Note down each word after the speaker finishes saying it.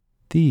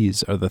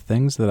These are the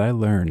things that I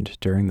learned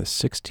during the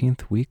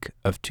 16th week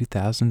of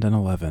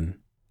 2011,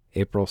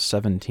 April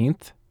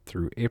 17th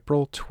through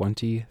April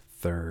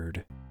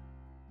 23rd.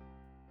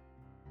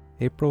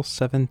 April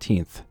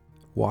 17th.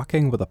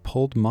 Walking with a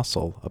pulled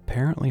muscle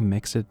apparently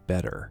makes it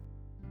better.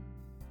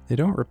 They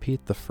don't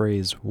repeat the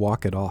phrase,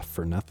 walk it off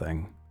for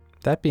nothing.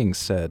 That being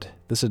said,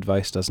 this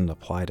advice doesn't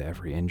apply to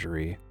every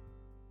injury.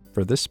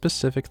 For this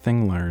specific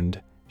thing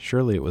learned,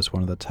 surely it was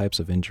one of the types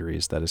of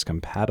injuries that is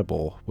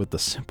compatible with the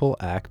simple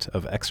act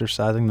of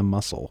exercising the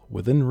muscle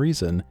within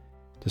reason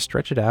to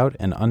stretch it out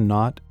and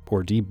unknot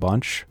or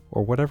debunch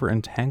or whatever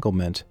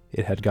entanglement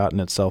it had gotten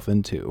itself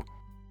into.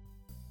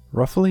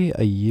 Roughly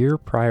a year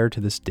prior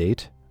to this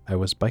date, I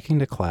was biking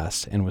to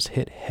class and was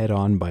hit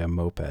head-on by a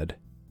moped.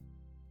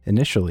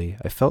 Initially,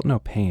 I felt no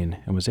pain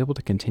and was able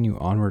to continue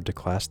onward to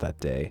class that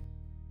day.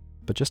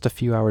 But just a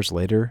few hours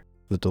later,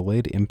 the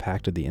delayed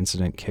impact of the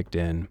incident kicked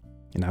in,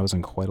 and I was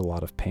in quite a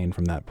lot of pain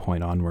from that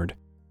point onward.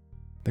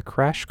 The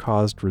crash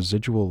caused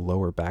residual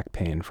lower back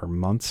pain for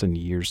months and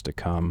years to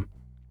come.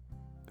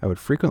 I would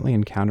frequently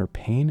encounter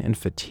pain and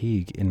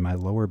fatigue in my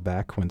lower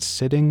back when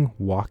sitting,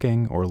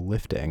 walking, or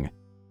lifting,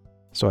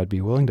 so I'd be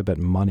willing to bet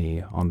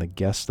money on the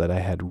guess that I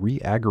had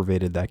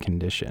re-aggravated that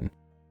condition.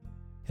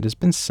 It has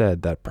been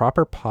said that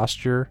proper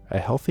posture, a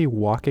healthy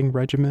walking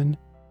regimen,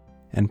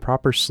 and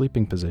proper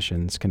sleeping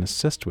positions can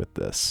assist with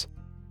this,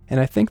 and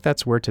I think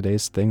that's where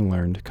today's thing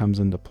learned comes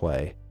into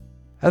play.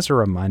 As a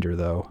reminder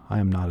though, I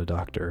am not a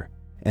doctor,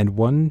 and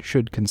one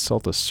should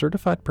consult a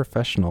certified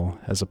professional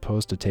as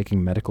opposed to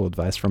taking medical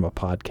advice from a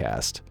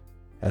podcast,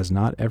 as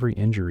not every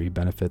injury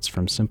benefits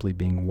from simply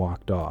being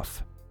walked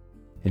off.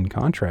 In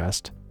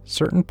contrast,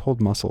 certain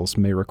pulled muscles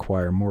may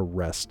require more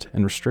rest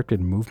and restricted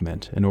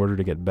movement in order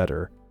to get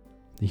better.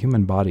 The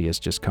human body is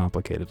just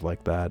complicated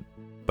like that.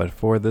 But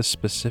for this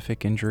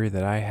specific injury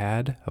that I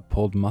had, a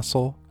pulled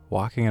muscle,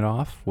 walking it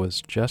off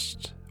was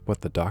just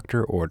what the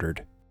doctor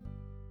ordered.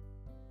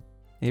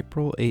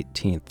 April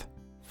 18th.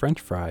 French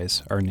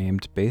fries are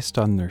named based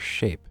on their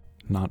shape,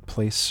 not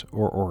place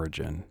or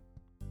origin.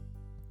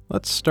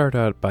 Let's start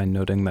out by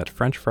noting that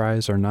French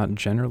fries are not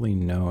generally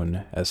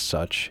known as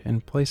such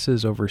in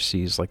places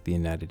overseas like the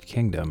United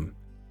Kingdom.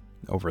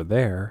 Over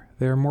there,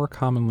 they are more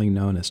commonly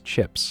known as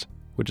chips,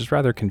 which is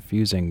rather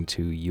confusing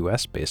to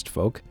US-based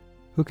folk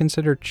who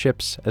consider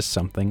chips as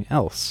something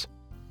else.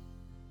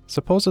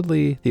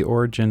 Supposedly, the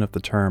origin of the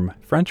term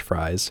French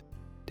fries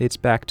dates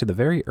back to the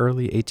very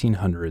early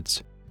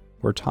 1800s,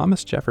 where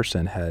Thomas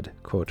Jefferson had,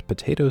 quote,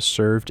 potatoes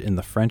served in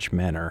the French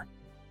manner,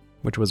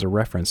 which was a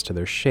reference to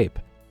their shape.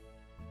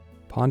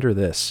 Ponder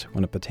this: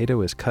 when a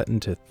potato is cut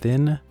into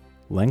thin,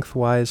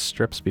 lengthwise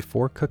strips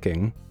before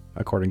cooking,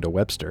 according to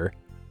Webster,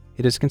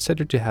 it is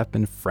considered to have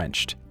been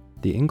Frenched.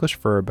 The English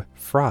verb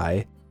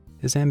fry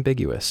is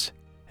ambiguous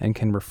and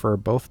can refer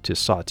both to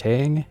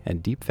sautéing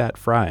and deep-fat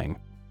frying.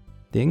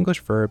 The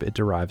English verb it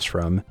derives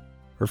from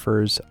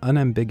refers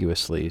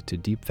unambiguously to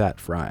deep-fat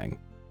frying.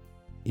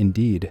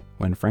 Indeed,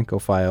 when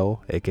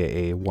Francophile,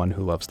 aka one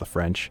who loves the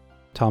French,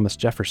 Thomas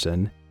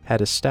Jefferson, had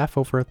his staff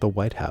over at the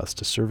White House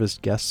to serve his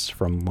guests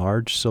from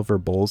large silver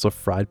bowls of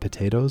fried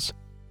potatoes,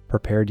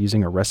 prepared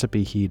using a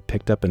recipe he'd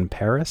picked up in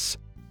Paris,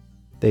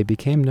 they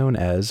became known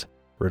as,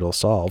 riddle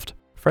solved,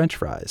 French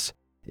fries,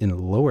 in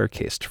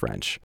lowercase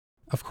French.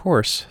 Of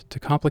course, to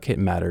complicate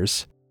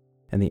matters,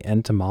 and the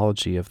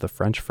etymology of the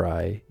French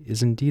fry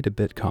is indeed a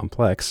bit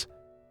complex,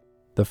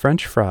 the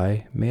French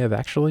fry may have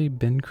actually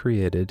been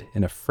created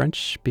in a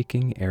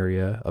French-speaking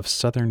area of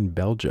southern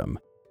Belgium,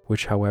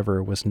 which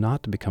however was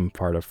not to become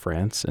part of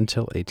France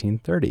until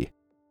 1830.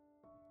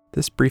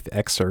 This brief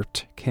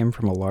excerpt came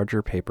from a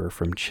larger paper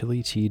from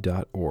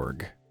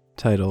chilitea.org,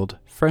 titled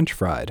French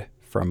Fried,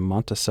 From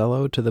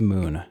Monticello to the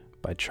Moon,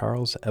 by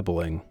Charles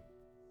Ebeling.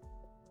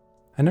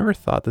 I never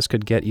thought this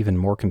could get even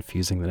more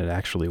confusing than it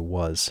actually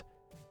was.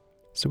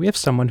 So we have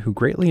someone who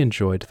greatly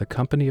enjoyed the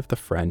company of the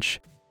French,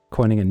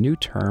 coining a new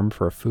term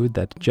for a food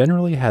that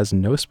generally has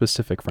no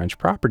specific French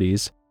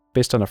properties,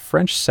 based on a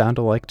French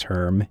sound-alike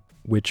term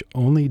which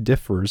only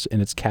differs in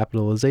its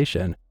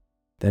capitalization.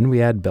 Then we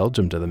add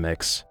Belgium to the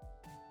mix.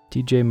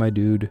 TJ, my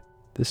dude,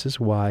 this is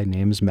why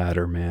names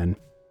matter, man.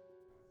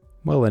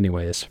 Well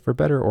anyways, for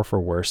better or for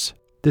worse,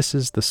 this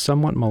is the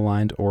somewhat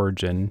maligned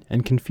origin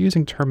and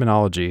confusing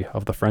terminology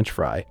of the French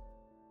fry.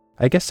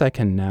 I guess I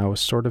can now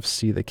sort of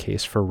see the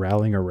case for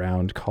rallying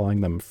around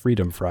calling them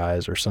freedom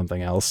fries or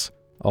something else,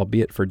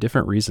 albeit for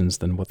different reasons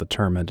than what the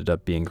term ended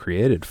up being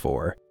created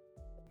for.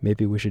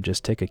 Maybe we should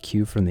just take a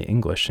cue from the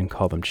English and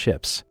call them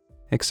chips.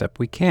 Except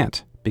we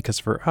can't, because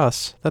for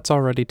us, that's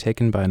already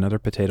taken by another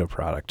potato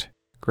product.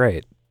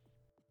 Great.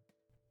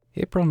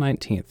 April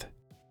 19th.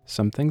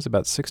 Some things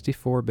about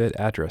 64-bit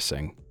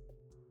addressing.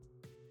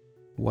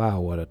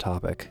 Wow, what a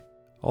topic.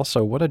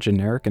 Also, what a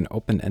generic and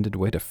open-ended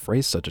way to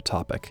phrase such a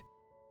topic.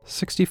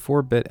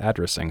 64-bit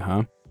addressing,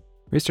 huh?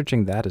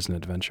 Researching that is an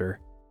adventure.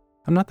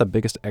 I'm not the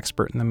biggest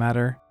expert in the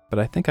matter, but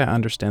I think I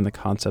understand the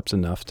concepts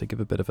enough to give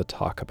a bit of a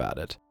talk about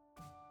it.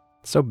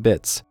 So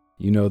bits,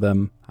 you know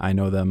them, I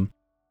know them.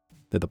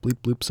 They're the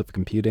bleep bloops of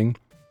computing.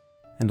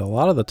 And a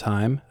lot of the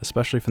time,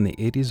 especially from the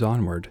 80s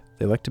onward,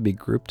 they like to be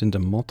grouped into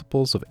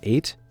multiples of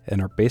 8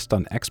 and are based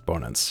on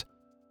exponents.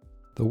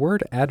 The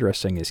word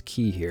addressing is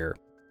key here,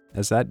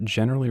 as that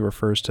generally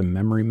refers to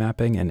memory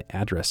mapping and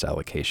address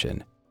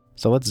allocation.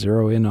 So let's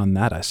zero in on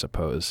that, I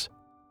suppose.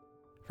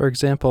 For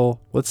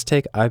example, let's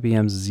take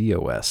IBM's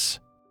z/OS,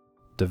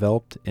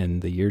 developed in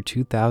the year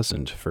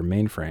 2000 for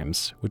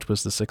mainframes, which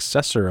was the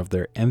successor of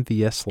their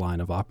MVS line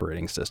of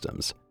operating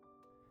systems.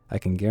 I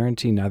can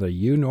guarantee neither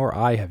you nor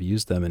I have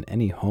used them in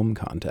any home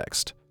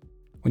context.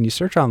 When you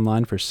search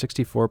online for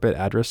 64-bit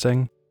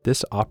addressing,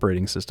 this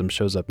operating system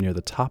shows up near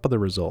the top of the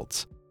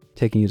results,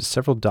 taking you to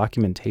several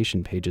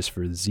documentation pages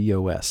for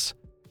z/OS,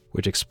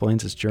 which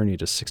explains its journey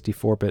to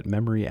 64-bit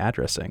memory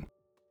addressing.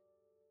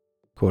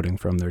 Quoting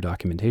from their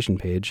documentation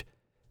page,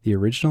 the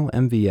original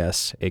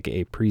MVS,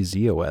 aka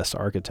pre-z/OS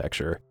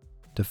architecture,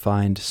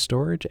 defined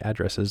storage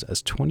addresses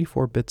as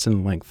 24 bits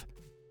in length,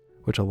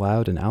 which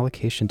allowed an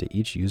allocation to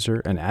each user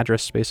an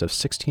address space of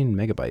 16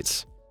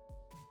 megabytes.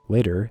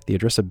 Later, the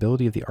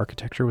addressability of the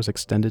architecture was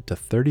extended to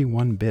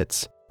 31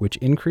 bits, which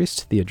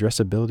increased the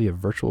addressability of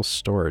virtual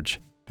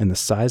storage and the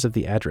size of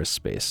the address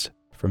space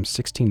from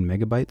 16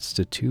 megabytes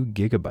to 2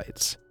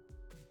 gigabytes.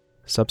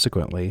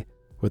 Subsequently,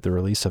 with the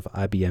release of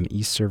IBM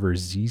eServer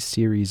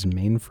Z-Series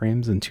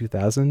mainframes in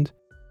 2000,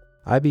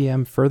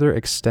 IBM further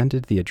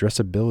extended the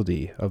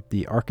addressability of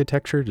the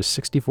architecture to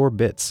 64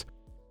 bits.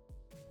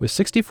 With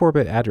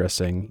 64-bit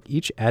addressing,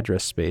 each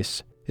address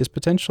space is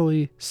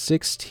potentially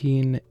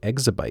 16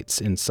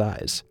 exabytes in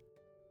size.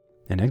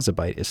 An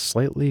exabyte is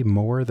slightly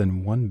more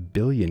than 1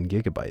 billion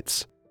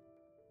gigabytes.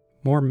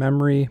 More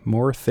memory,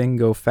 more thing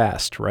go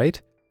fast, right?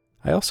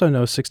 I also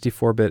know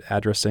 64-bit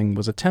addressing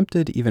was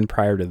attempted even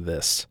prior to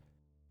this.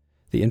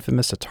 The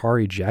infamous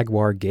Atari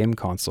Jaguar game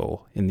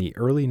console in the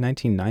early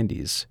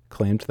 1990s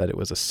claimed that it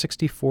was a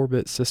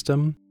 64-bit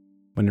system,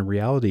 when in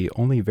reality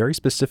only very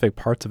specific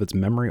parts of its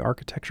memory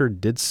architecture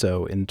did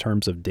so in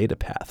terms of data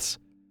paths.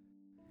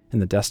 In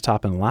the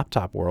desktop and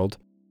laptop world,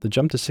 the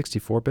jump to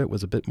 64-bit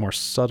was a bit more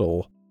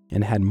subtle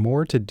and had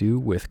more to do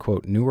with,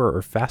 quote, newer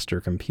or faster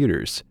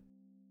computers.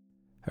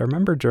 I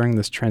remember during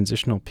this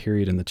transitional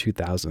period in the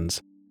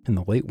 2000s, in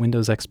the late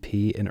Windows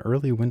XP and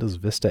early Windows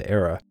Vista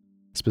era,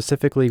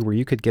 specifically where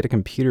you could get a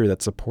computer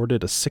that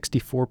supported a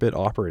 64-bit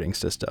operating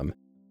system,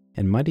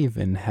 and might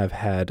even have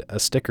had a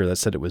sticker that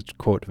said it was,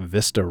 quote,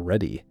 Vista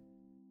ready.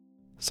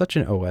 Such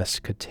an OS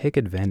could take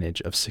advantage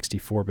of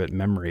 64-bit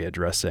memory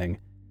addressing,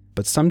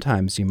 but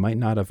sometimes you might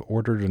not have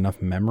ordered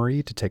enough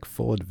memory to take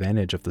full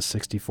advantage of the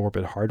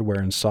 64-bit hardware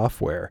and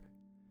software.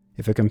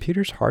 If a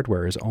computer's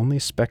hardware is only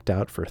spec'd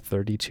out for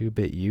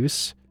 32-bit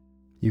use,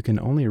 you can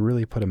only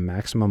really put a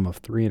maximum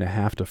of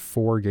 3.5 to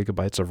 4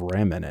 gigabytes of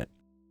RAM in it.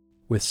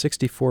 With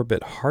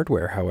 64-bit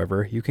hardware,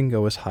 however, you can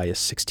go as high as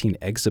 16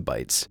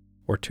 exabytes,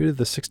 or 2 to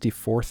the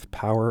 64th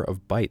power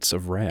of bytes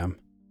of RAM.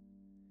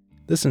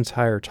 This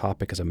entire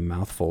topic is a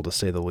mouthful to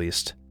say the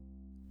least.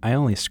 I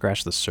only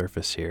scratched the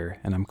surface here,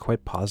 and I'm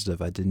quite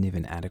positive I didn't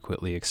even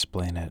adequately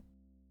explain it.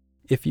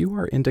 If you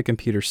are into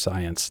computer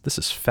science, this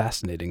is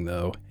fascinating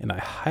though, and I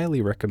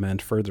highly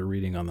recommend further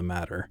reading on the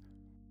matter.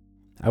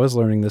 I was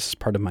learning this as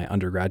part of my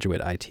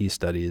undergraduate IT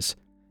studies,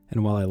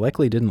 and while I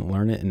likely didn't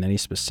learn it in any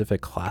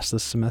specific class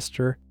this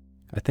semester,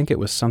 I think it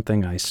was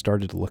something I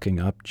started looking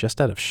up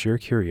just out of sheer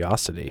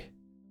curiosity.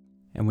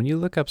 And when you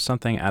look up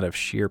something out of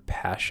sheer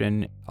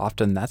passion,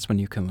 often that's when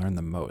you can learn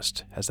the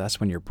most, as that's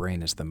when your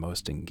brain is the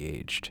most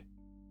engaged.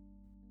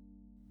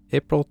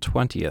 April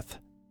 20th,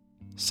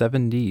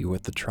 7D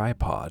with the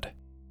tripod.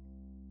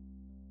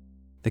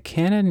 The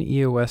Canon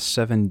EOS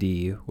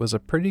 7D was a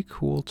pretty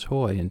cool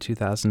toy in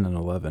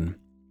 2011.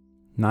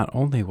 Not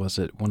only was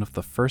it one of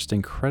the first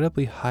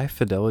incredibly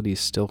high-fidelity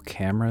still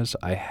cameras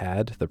I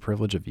had the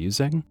privilege of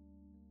using,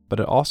 but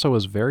it also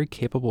was very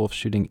capable of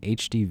shooting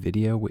HD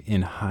video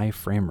in high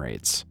frame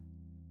rates.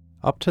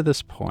 Up to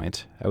this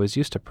point, I was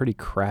used to pretty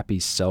crappy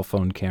cell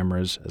phone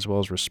cameras as well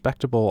as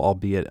respectable,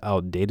 albeit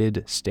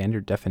outdated,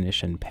 standard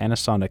definition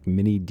Panasonic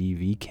Mini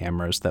DV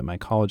cameras that my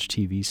college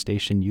TV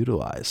station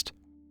utilized.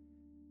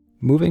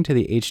 Moving to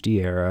the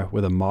HD era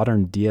with a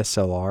modern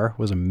DSLR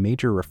was a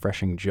major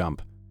refreshing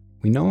jump.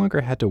 We no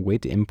longer had to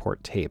wait to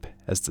import tape,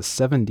 as the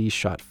 7D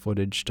shot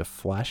footage to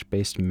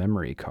flash-based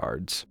memory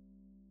cards.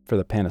 For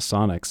the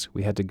Panasonics,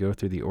 we had to go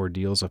through the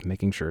ordeals of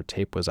making sure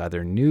tape was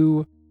either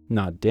new,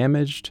 not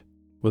damaged,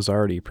 was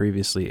already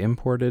previously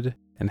imported,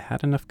 and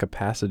had enough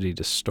capacity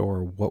to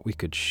store what we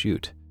could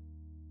shoot.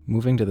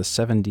 Moving to the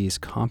 7D's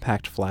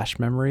compact flash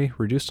memory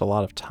reduced a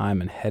lot of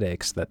time and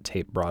headaches that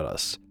tape brought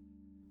us.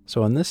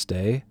 So on this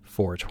day,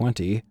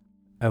 4/20,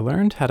 I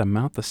learned how to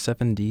mount the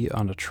 7D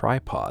on a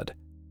tripod.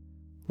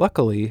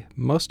 Luckily,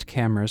 most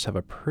cameras have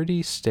a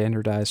pretty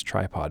standardized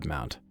tripod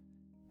mount,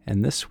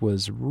 and this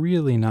was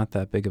really not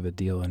that big of a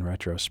deal in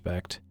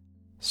retrospect.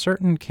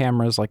 Certain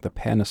cameras like the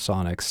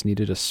Panasonics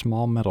needed a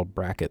small metal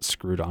bracket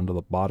screwed onto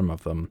the bottom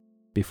of them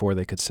before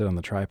they could sit on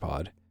the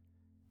tripod,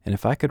 and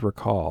if I could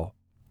recall,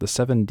 the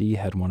 7D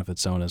had one of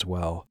its own as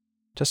well,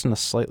 just in a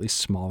slightly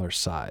smaller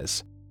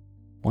size.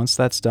 Once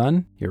that's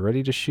done, you're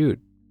ready to shoot.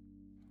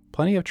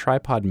 Plenty of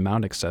tripod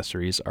mount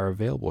accessories are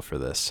available for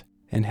this,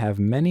 and have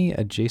many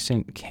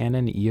adjacent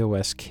Canon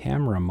EOS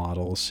camera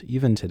models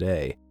even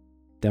today,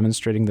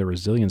 demonstrating the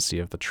resiliency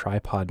of the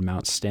tripod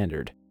mount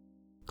standard.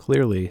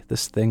 Clearly,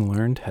 this thing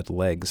learned had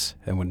legs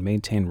and would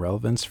maintain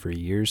relevance for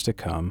years to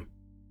come.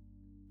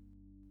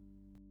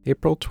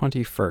 April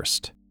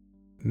 21st.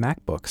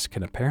 MacBooks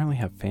can apparently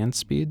have fan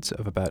speeds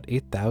of about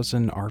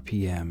 8,000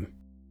 RPM.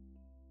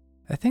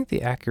 I think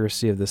the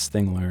accuracy of this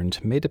thing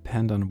learned may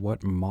depend on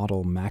what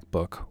model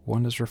MacBook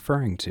one is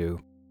referring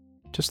to.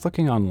 Just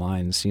looking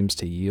online seems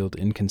to yield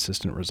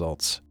inconsistent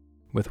results,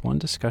 with one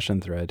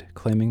discussion thread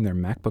claiming their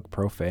MacBook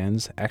Pro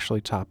fans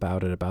actually top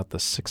out at about the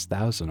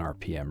 6,000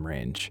 RPM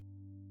range.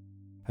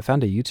 I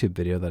found a YouTube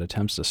video that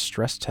attempts to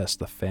stress test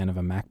the fan of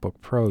a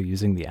MacBook Pro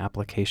using the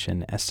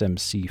application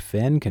SMC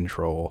Fan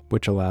Control,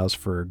 which allows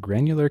for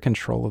granular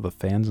control of the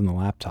fans in the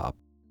laptop.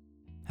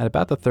 At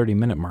about the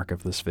 30-minute mark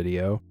of this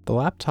video, the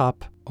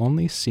laptop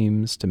only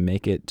seems to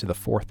make it to the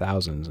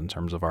 4,000s in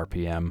terms of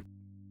RPM.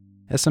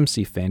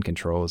 SMC Fan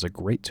Control is a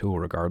great tool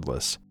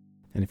regardless,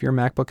 and if your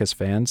MacBook has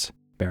fans,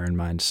 bear in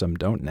mind some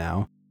don't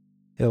now,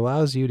 it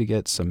allows you to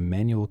get some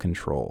manual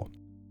control.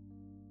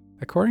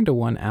 According to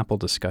one Apple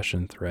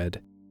discussion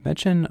thread,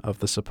 mention of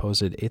the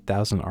supposed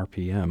 8,000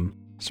 RPM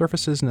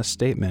surfaces in a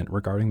statement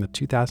regarding the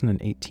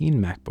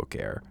 2018 MacBook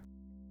Air.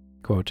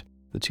 Quote,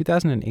 "The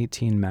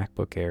 2018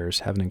 MacBook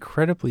Airs have an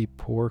incredibly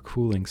poor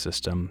cooling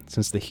system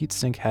since the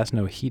heatsink has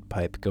no heat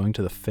pipe going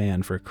to the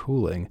fan for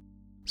cooling,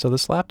 so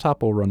this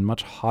laptop will run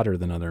much hotter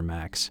than other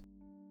Macs.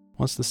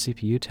 Once the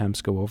CPU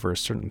temps go over a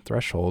certain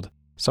threshold,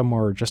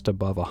 somewhere just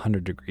above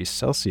 100 degrees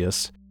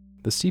Celsius,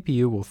 the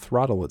CPU will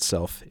throttle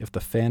itself if the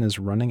fan is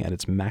running at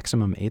its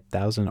maximum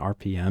 8,000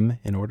 RPM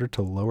in order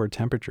to lower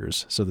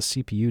temperatures so the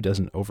CPU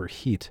doesn't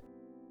overheat.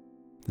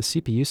 The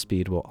CPU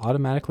speed will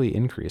automatically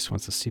increase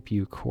once the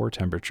CPU core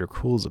temperature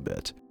cools a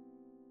bit.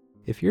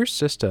 If your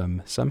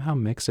system somehow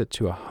makes it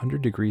to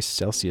 100 degrees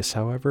Celsius,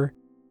 however,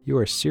 you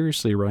are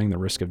seriously running the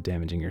risk of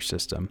damaging your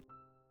system.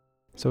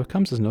 So it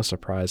comes as no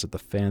surprise that the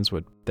fans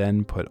would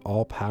then put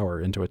all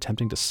power into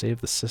attempting to save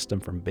the system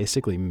from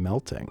basically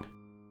melting."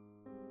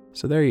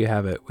 So there you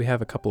have it. We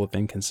have a couple of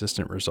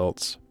inconsistent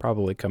results,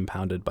 probably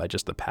compounded by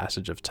just the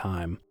passage of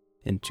time.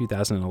 In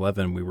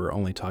 2011, we were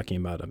only talking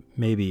about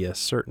maybe a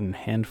certain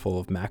handful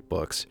of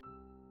MacBooks,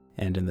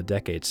 and in the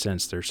decades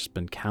since, there's just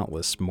been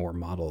countless more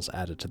models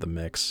added to the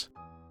mix.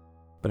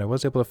 But I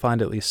was able to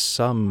find at least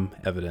some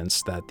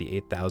evidence that the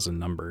 8,000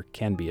 number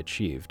can be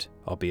achieved,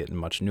 albeit in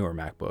much newer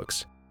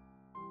MacBooks.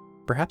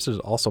 Perhaps it is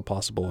also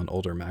possible in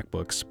older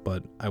MacBooks,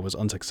 but I was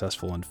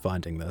unsuccessful in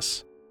finding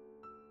this.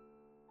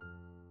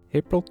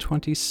 April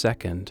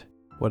 22nd,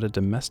 what a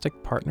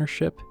domestic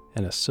partnership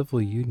and a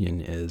civil union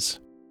is.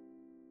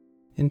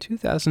 In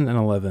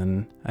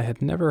 2011, I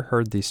had never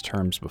heard these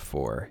terms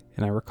before,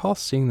 and I recall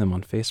seeing them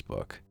on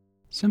Facebook.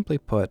 Simply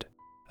put,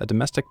 a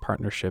domestic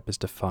partnership is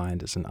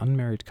defined as an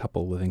unmarried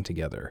couple living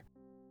together.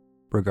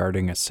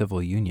 Regarding a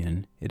civil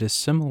union, it is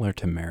similar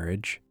to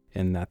marriage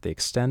in that they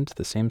extend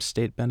the same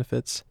state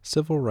benefits,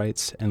 civil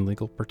rights, and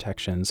legal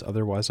protections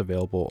otherwise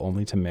available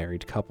only to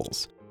married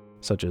couples,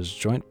 such as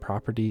joint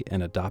property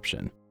and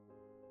adoption.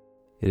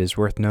 It is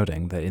worth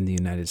noting that in the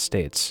United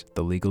States,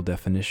 the legal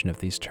definition of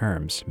these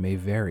terms may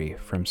vary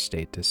from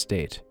state to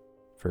state.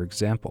 For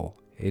example,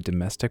 a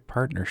domestic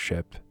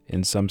partnership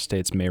in some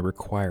states may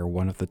require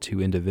one of the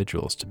two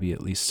individuals to be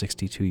at least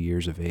 62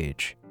 years of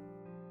age.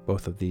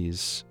 Both of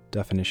these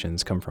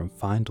definitions come from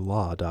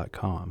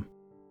findlaw.com.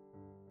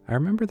 I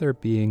remember there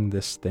being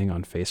this thing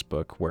on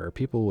Facebook where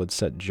people would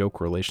set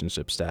joke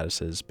relationship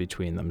statuses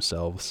between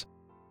themselves.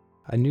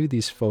 I knew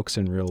these folks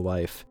in real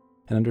life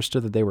and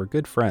understood that they were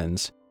good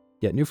friends,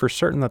 yet knew for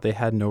certain that they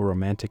had no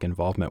romantic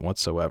involvement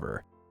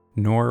whatsoever,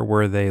 nor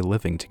were they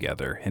living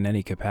together in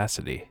any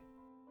capacity.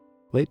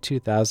 Late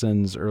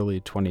 2000s, early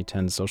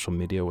 2010s social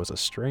media was a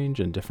strange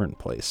and different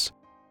place.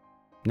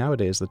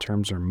 Nowadays, the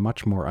terms are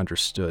much more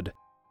understood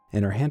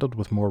and are handled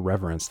with more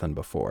reverence than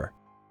before.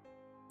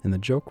 And the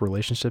joke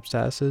relationship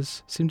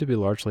statuses seem to be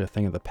largely a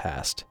thing of the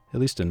past, at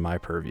least in my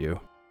purview.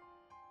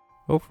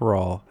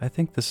 Overall, I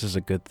think this is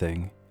a good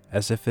thing,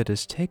 as if it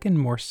is taken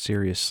more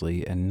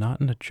seriously and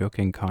not in a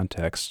joking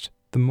context,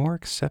 the more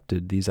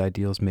accepted these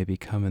ideals may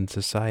become in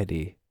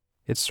society.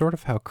 It's sort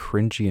of how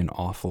cringy and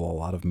awful a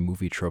lot of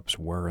movie tropes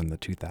were in the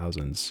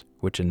 2000s,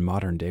 which in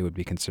modern day would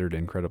be considered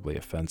incredibly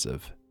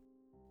offensive.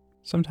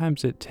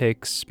 Sometimes it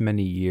takes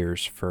many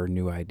years for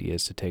new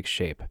ideas to take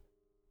shape,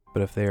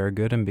 but if they are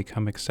good and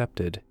become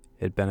accepted,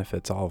 it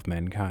benefits all of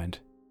mankind.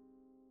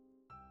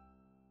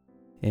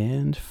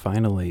 And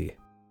finally,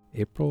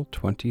 April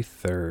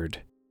 23rd.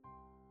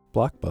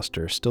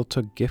 Blockbuster still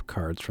took gift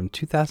cards from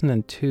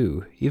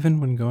 2002 even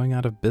when going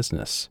out of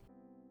business.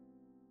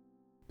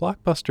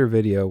 Blockbuster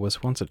Video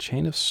was once a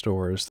chain of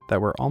stores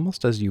that were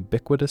almost as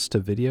ubiquitous to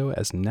video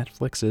as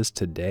Netflix is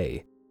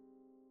today.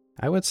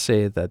 I would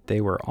say that they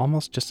were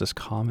almost just as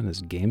common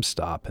as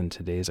GameStop in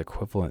today's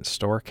equivalent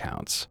store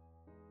counts.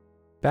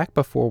 Back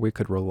before we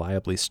could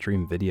reliably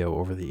stream video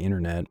over the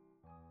internet,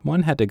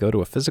 one had to go to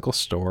a physical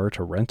store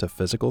to rent a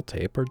physical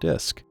tape or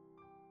disc.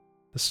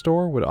 The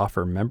store would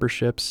offer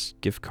memberships,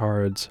 gift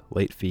cards,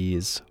 late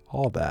fees,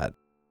 all that.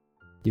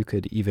 You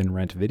could even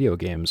rent video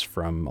games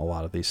from a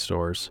lot of these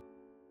stores.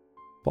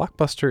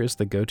 Blockbuster is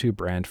the go-to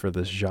brand for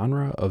this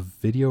genre of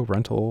video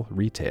rental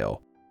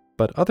retail,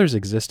 but others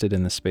existed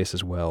in this space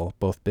as well,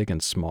 both big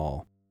and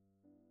small.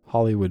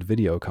 Hollywood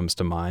Video comes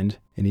to mind,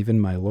 and even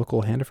my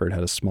local Hannaford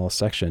had a small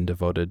section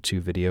devoted to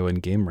video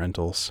and game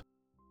rentals.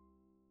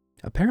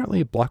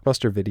 Apparently,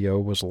 Blockbuster Video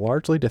was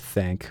largely to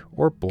thank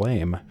or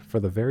blame for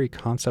the very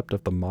concept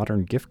of the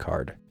modern gift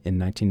card in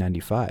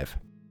 1995.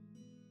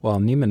 While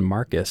Neiman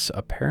Marcus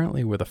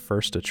apparently were the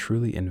first to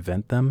truly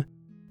invent them,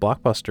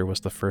 Blockbuster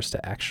was the first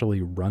to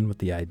actually run with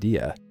the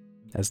idea,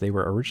 as they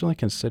were originally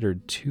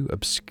considered too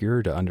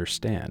obscure to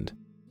understand.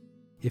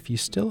 If you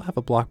still have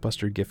a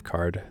Blockbuster gift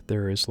card,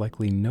 there is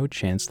likely no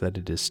chance that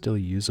it is still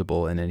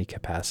usable in any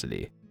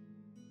capacity.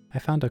 I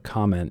found a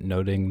comment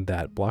noting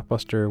that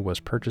Blockbuster was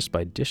purchased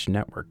by Dish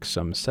Network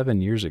some 7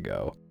 years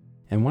ago,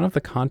 and one of the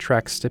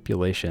contract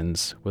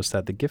stipulations was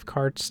that the gift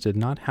cards did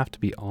not have to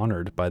be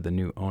honored by the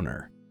new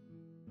owner.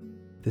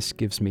 This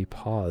gives me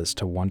pause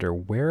to wonder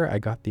where I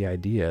got the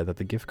idea that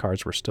the gift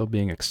cards were still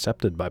being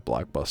accepted by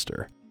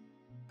Blockbuster.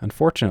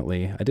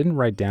 Unfortunately, I didn't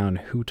write down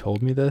who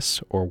told me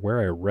this or where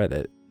I read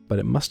it, but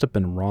it must have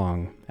been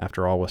wrong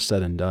after all was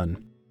said and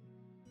done.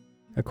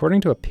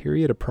 According to a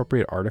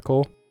period-appropriate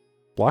article,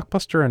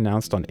 Blockbuster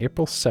announced on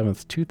April 7,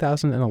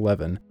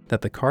 2011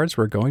 that the cards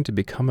were going to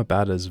become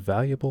about as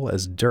valuable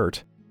as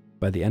dirt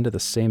by the end of the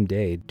same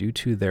day due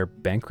to their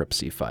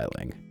bankruptcy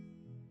filing.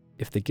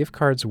 If the gift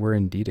cards were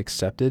indeed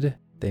accepted,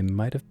 they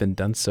might have been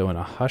done so in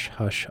a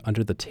hush-hush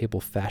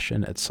under-the-table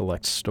fashion at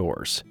select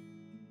stores.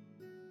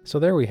 So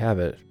there we have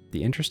it,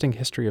 the interesting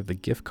history of the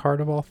gift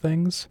card of all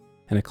things,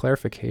 and a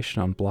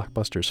clarification on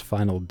Blockbuster's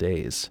final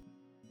days.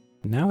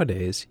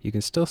 Nowadays, you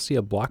can still see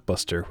a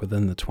Blockbuster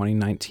within the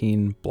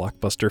 2019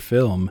 blockbuster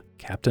film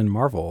Captain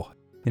Marvel,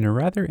 in a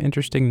rather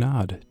interesting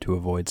nod to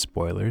avoid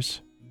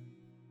spoilers.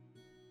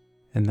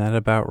 And that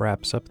about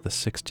wraps up the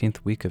 16th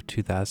week of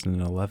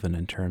 2011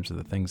 in terms of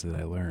the things that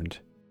I learned.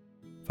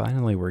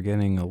 Finally, we're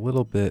getting a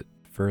little bit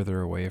further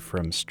away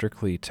from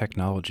strictly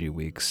technology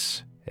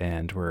weeks,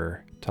 and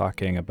we're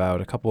talking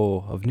about a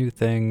couple of new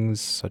things,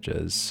 such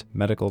as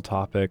medical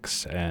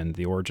topics and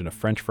the origin of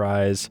French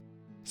fries,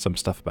 some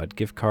stuff about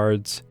gift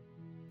cards,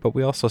 but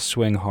we also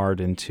swing hard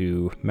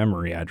into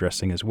memory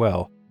addressing as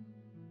well.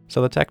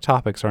 So the tech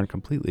topics aren't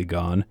completely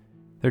gone,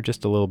 they're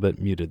just a little bit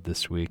muted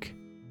this week.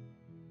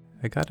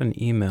 I got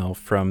an email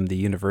from the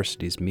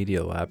university's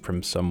media lab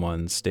from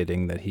someone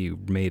stating that he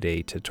made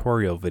a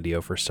tutorial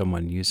video for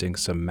someone using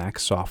some Mac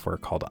software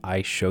called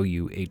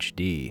iShowU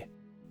HD.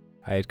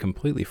 I had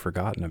completely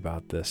forgotten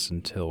about this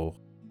until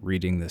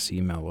reading this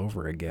email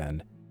over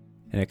again,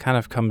 and it kind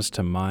of comes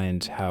to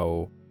mind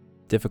how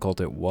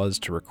difficult it was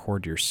to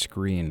record your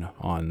screen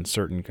on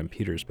certain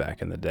computers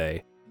back in the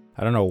day.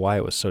 I don't know why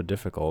it was so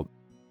difficult,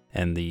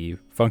 and the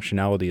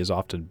functionality is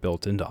often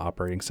built into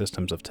operating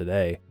systems of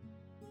today.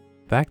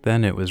 Back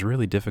then, it was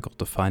really difficult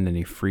to find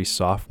any free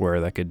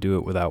software that could do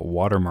it without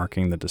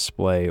watermarking the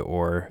display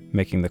or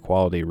making the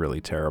quality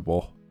really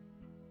terrible.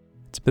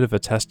 It's a bit of a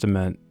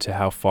testament to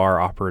how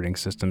far operating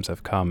systems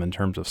have come in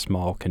terms of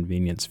small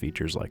convenience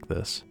features like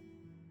this.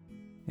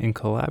 In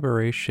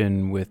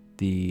collaboration with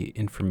the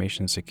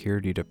Information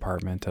Security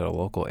Department at a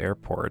local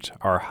airport,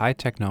 our High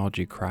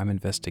Technology Crime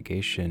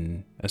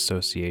Investigation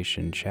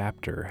Association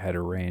chapter had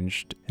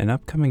arranged an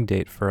upcoming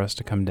date for us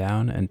to come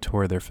down and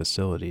tour their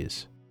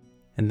facilities.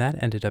 And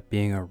that ended up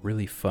being a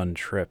really fun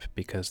trip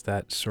because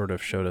that sort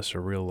of showed us a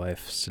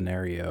real-life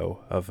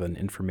scenario of an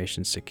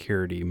information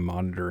security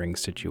monitoring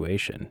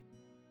situation.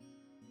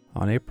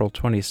 On April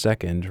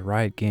 22nd,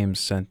 Riot Games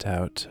sent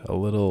out a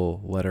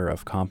little letter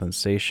of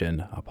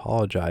compensation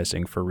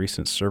apologizing for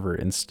recent server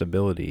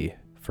instability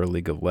for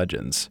League of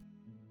Legends.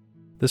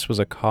 This was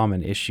a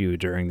common issue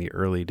during the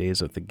early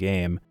days of the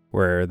game,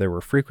 where there were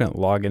frequent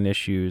login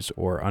issues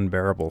or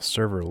unbearable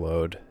server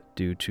load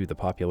due to the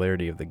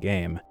popularity of the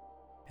game,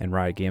 and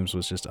Riot Games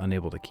was just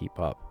unable to keep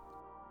up.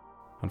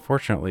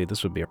 Unfortunately,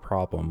 this would be a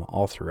problem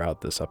all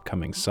throughout this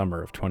upcoming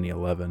summer of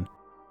 2011,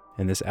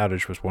 and this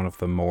outage was one of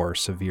the more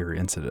severe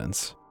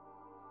incidents.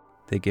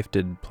 They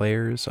gifted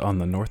players on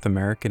the North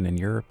American and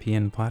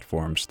European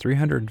platforms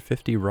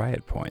 350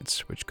 Riot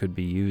points, which could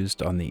be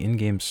used on the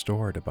in-game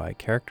store to buy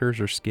characters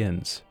or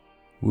skins.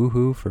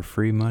 Woohoo for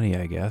free money,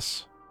 I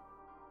guess.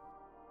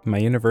 My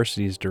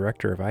university's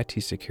director of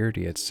IT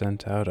security had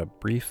sent out a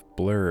brief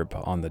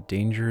blurb on the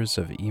dangers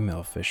of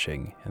email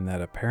phishing, and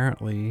that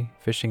apparently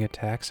phishing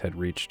attacks had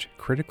reached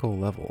critical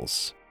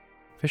levels.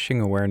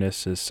 Phishing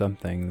awareness is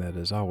something that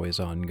is always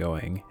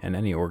ongoing, and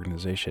any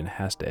organization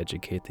has to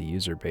educate the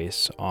user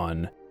base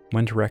on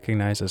when to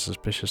recognize a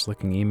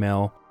suspicious-looking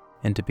email,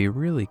 and to be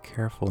really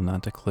careful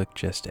not to click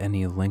just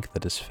any link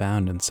that is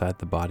found inside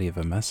the body of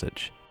a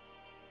message.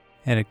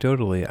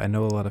 Anecdotally, I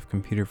know a lot of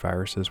computer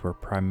viruses were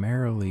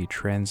primarily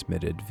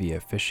transmitted via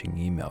phishing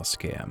email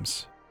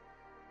scams.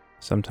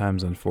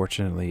 Sometimes,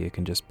 unfortunately, it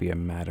can just be a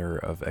matter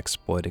of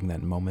exploiting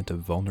that moment of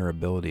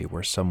vulnerability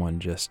where someone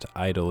just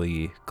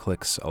idly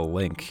clicks a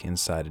link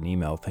inside an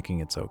email thinking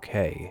it's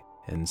okay,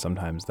 and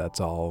sometimes that's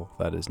all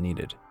that is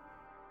needed.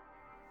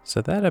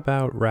 So that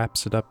about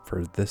wraps it up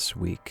for this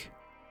week.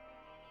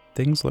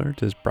 Things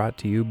Learned is brought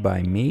to you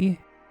by me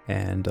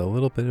and a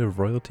little bit of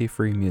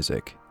royalty-free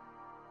music.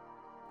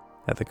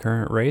 At the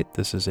current rate,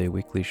 this is a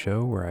weekly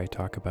show where I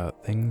talk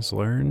about things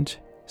learned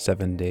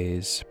 7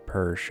 days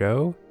per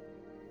show.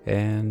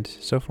 And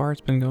so far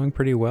it's been going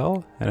pretty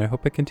well, and I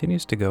hope it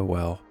continues to go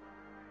well.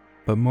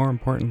 But more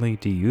importantly,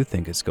 do you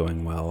think it's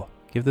going well?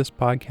 Give this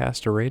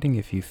podcast a rating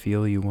if you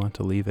feel you want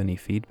to leave any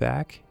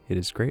feedback. It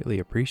is greatly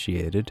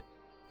appreciated.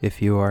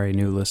 If you are a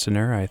new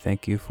listener, I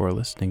thank you for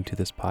listening to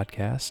this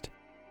podcast.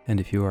 And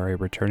if you are a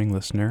returning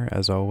listener,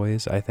 as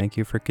always, I thank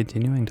you for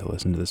continuing to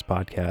listen to this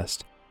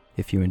podcast.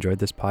 If you enjoyed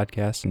this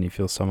podcast and you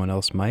feel someone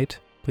else might,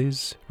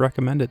 please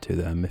recommend it to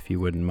them if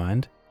you wouldn't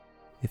mind.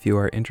 If you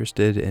are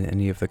interested in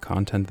any of the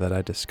content that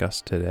I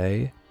discussed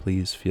today,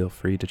 please feel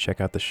free to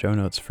check out the show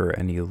notes for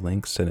any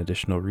links and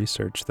additional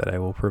research that I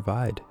will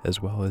provide,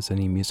 as well as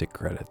any music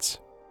credits.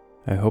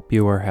 I hope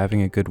you are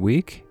having a good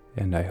week,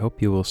 and I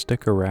hope you will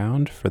stick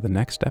around for the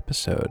next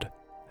episode.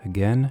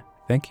 Again,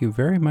 thank you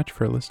very much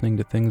for listening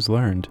to Things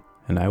Learned,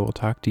 and I will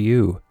talk to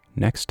you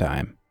next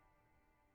time.